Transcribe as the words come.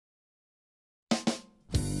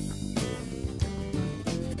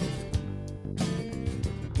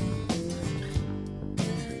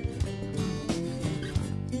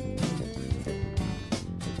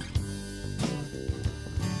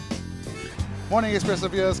Morning Expresso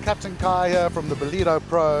viewers, Captain Kai here from the Ballito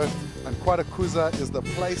Pro, and Quatakuza is the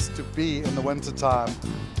place to be in the winter time.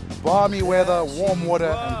 Balmy weather, warm water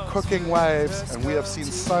and cooking waves, and we have seen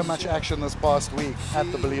so much action this past week at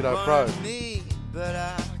the Ballito Pro.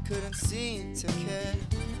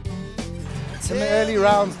 In the early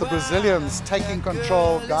rounds, the Brazilians taking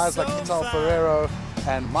control, guys like Ital Ferreiro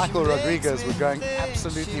and Michael Rodriguez were going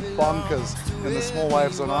absolutely bonkers in the small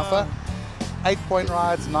waves on offer. 8-point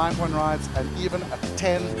rides, 9-point rides, and even a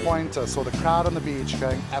 10-pointer saw the crowd on the beach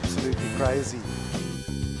going absolutely crazy.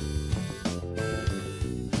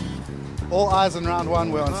 All eyes in round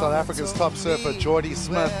one were on South Africa's top surfer, Jordy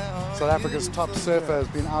Smith. South Africa's top surfer has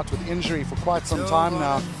been out with injury for quite some time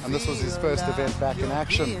now, and this was his first event back in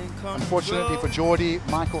action. Unfortunately for Jordy,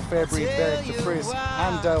 Michael February, Beyrick de Vries,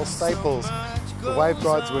 and Dale Staples, the wave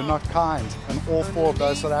gods were not kind, and all four of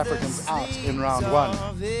those South Africans out in round one.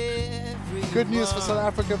 Good news for South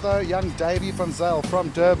Africa though, young Daze from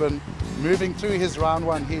Durban moving through his round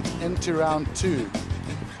one heat into round two.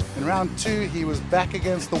 In round two he was back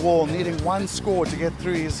against the wall, needing one score to get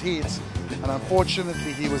through his heat, and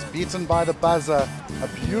unfortunately he was beaten by the buzzer. A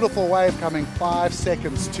beautiful wave coming 5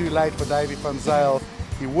 seconds too late for Daze.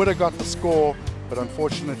 He would have got the score, but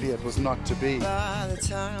unfortunately it was not to be. So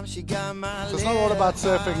it's not all about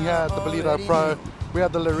surfing here at the Ballito Pro. We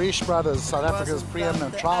had the Riche brothers, South Africa's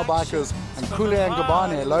preeminent trail bikers, and Khule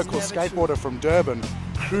Ngubane, a local skateboarder from Durban,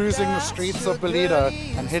 cruising the streets of Ballito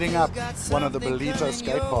and hitting up one of the Ballito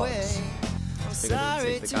skate parks.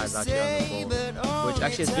 Take the guys out here on the ball, which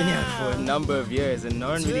actually has been here for a number of years and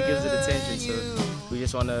no one really gives it attention, so we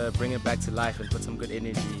just want to bring it back to life and put some good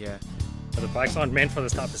energy here. The bikes aren't meant for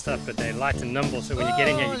this type of stuff, but they're light and nimble, so when you get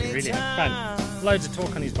in here you can really have fun. Loads of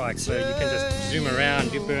torque on these bikes, so you can just zoom around,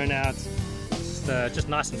 do burnouts. Just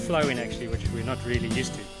nice and flowing actually, which we're not really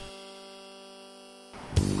used to.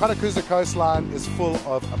 Quatakuza coastline is full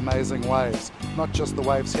of amazing waves, not just the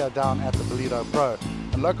waves here down at the Ballito Pro.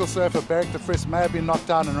 And local surfer Beyrick de Vries may have been knocked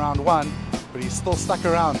down in round one, but he's still stuck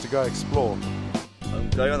around to go explore.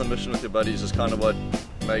 Going on the mission with your buddies is kind of what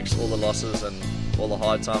makes all the losses and all the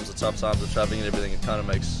hard times, the tough times, the traveling and everything. It kind of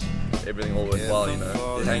makes everything all worthwhile, you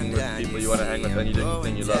know. You're hanging with the people you want to hang with and you're doing the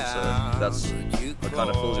thing you love, so that's what kind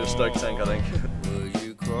of fills your stoke tank, I think.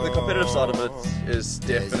 The competitive side of it is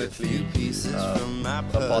definitely a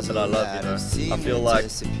part that I love, you know. I feel like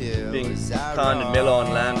being kind and mellow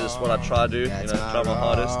on land is what I try to do, you know, try my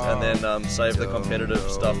hardest, and then save the competitive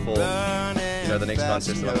stuff for, you know, the next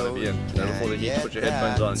contest that I'm going to be in. You know, before the heat, put your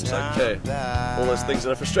headphones on and just like, okay, all those things that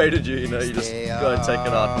have frustrated you, you know, you just go and take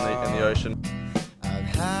it out in the ocean.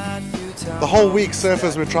 The whole week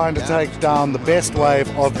surfers were trying to take down the best wave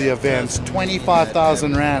of the event,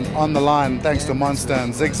 25,000 Rand on the line thanks to Monster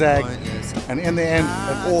and Zigzag, and in the end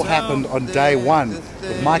it all happened on day one,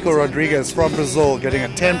 with Michael Rodriguez from Brazil getting a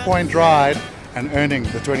 10-point ride and earning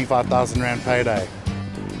the 25,000 Rand payday.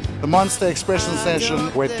 The Monster Expression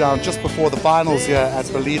session went down just before the finals here at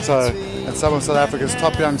Ballito, and some of South Africa's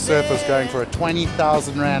top young surfers going for a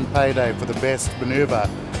 20,000 Rand payday for the best maneuver.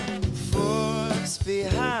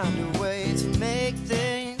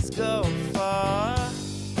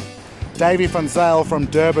 Daze from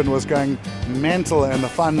Durban was going mental in the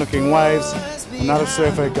fun-looking waves. Another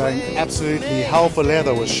surfer going absolutely hell for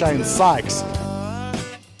leather was Shane Sykes.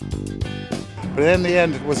 But in the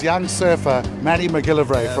end, it was young surfer Matty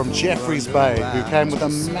McGillivray from Jeffreys Bay who came with a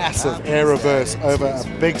massive air reverse over a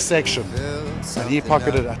big section. And he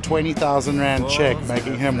pocketed a 20,000 Rand check,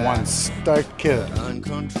 making him one stoked kid.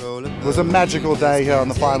 It was a magical day here on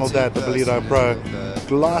the final day at the Ballito Pro.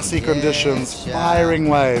 Glassy conditions, firing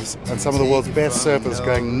waves, and some of the world's best surfers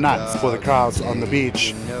going nuts for the crowds on the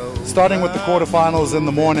beach. Starting with the quarterfinals in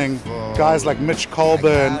the morning, guys like Mitch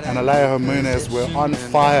Colburn and Alejo Muniz were on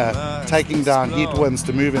fire, taking down heat wins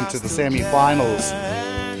to move into the semi-finals.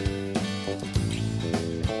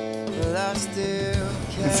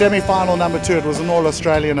 In semi-final number 2, it was an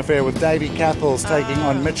all-Australian affair with Davey Cathles taking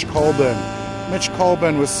on Mitch Colburn. Mitch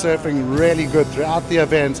Colburn was surfing really good throughout the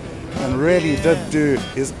event and really did do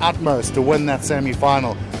his utmost to win that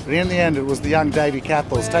semi-final. But in the end, it was the young Davey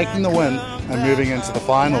Cathles taking the win and moving into the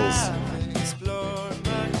finals.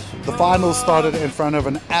 The finals started in front of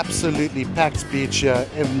an absolutely packed beach here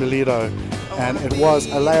in Ballito, and it was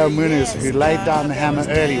Alejo Muniz who laid down the hammer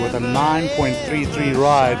early with a 9.33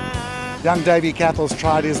 ride. Young Davey Cathles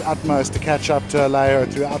tried his utmost to catch up to Alejo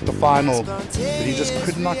throughout the final, but he just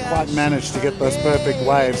could not quite manage to get those perfect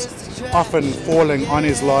waves, often falling on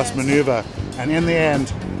his last maneuver. And in the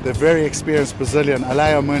end, the very experienced Brazilian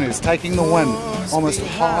Alejo Muniz taking the win, almost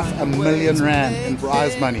R500,000 in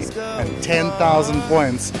prize money and 10,000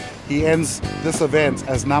 points. He ends this event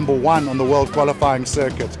as #1 on the world qualifying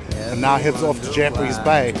circuit and now heads off to Jeffreys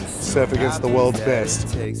Bay to surf against the world's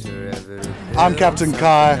best. I'm Captain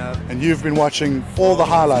Kai, and you've been watching all the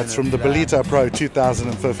highlights from the Ballito Pro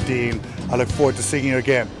 2015. I look forward to seeing you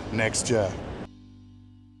again next year.